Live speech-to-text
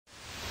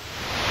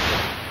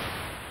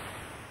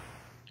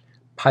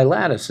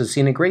Pilatus has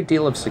seen a great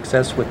deal of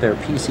success with their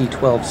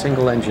PC-12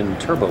 single-engine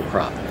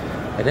turboprop.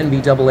 At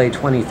NBAA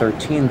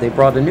 2013, they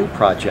brought a new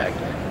project,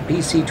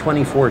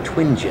 PC-24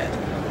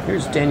 twin-jet.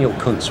 Here's Daniel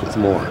Kuntz with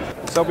more.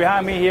 So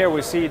behind me here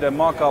we see the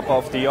mock-up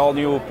of the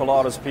all-new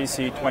Pilatus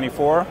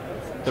PC-24,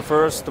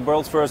 the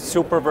world's first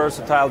super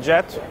versatile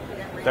jet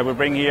that we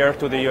bring here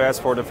to the US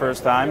for the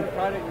first time.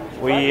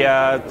 We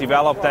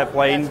developed that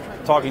plane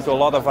talking to a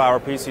lot of our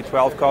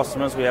PC-12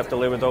 customers. We have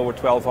delivered over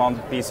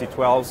 1,200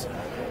 PC-12s,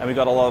 and we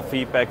got a lot of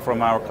feedback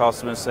from our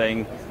customers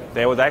saying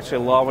they would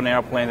actually love an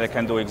airplane that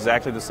can do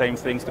exactly the same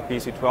things the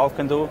PC-12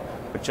 can do,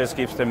 but just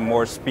gives them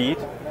more speed.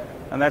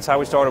 And that's how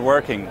we started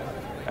working.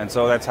 And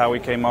so that's how we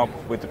came up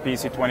with the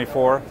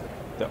PC-24,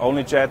 the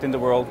only jet in the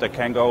world that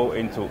can go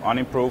into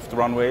unimproved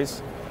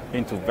runways,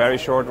 into very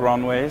short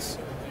runways.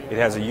 It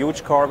has a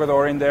huge cargo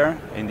door in there,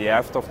 in the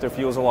aft of the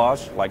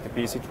fuselage, like the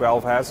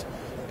PC-12 has.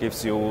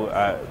 Gives you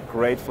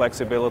great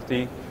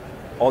flexibility.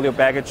 All your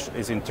baggage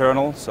is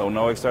internal, so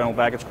no external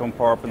baggage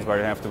compartments where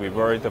you have to be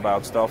worried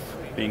about stuff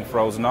being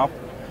frozen up.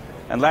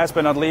 And last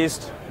but not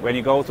least, when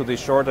you go to the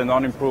short and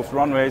unimproved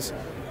runways,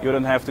 you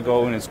don't have to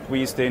go in and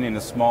squeezed in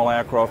a small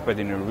aircraft, but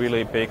in a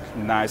really big,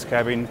 nice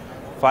cabin.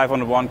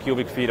 501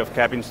 cubic feet of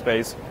cabin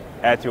space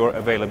at your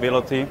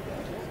availability.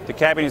 The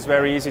cabin is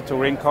very easy to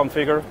ring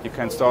configure. You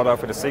can start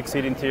off with a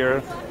 6-seat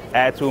interior,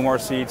 add 2 more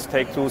seats,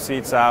 take 2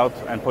 seats out,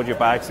 and put your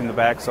bags in the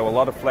back. So a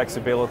lot of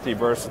flexibility,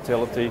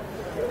 versatility,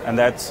 and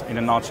that's in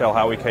a nutshell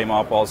how we came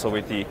up also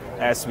with the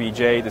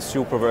SVJ, the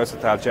super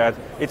versatile jet.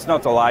 It's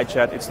not a light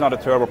jet, it's not a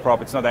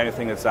turboprop, it's not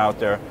anything that's out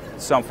there.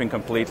 It's something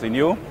completely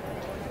new.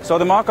 So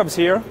the mock-up's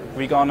here.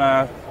 We're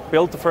gonna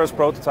build the first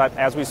prototype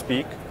as we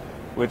speak,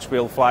 which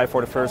will fly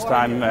for the first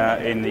time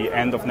in the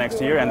end of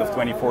next year, end of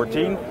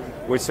 2014,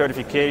 with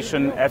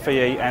certification,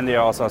 FAA and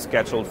EASA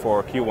scheduled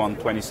for Q1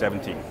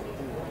 2017.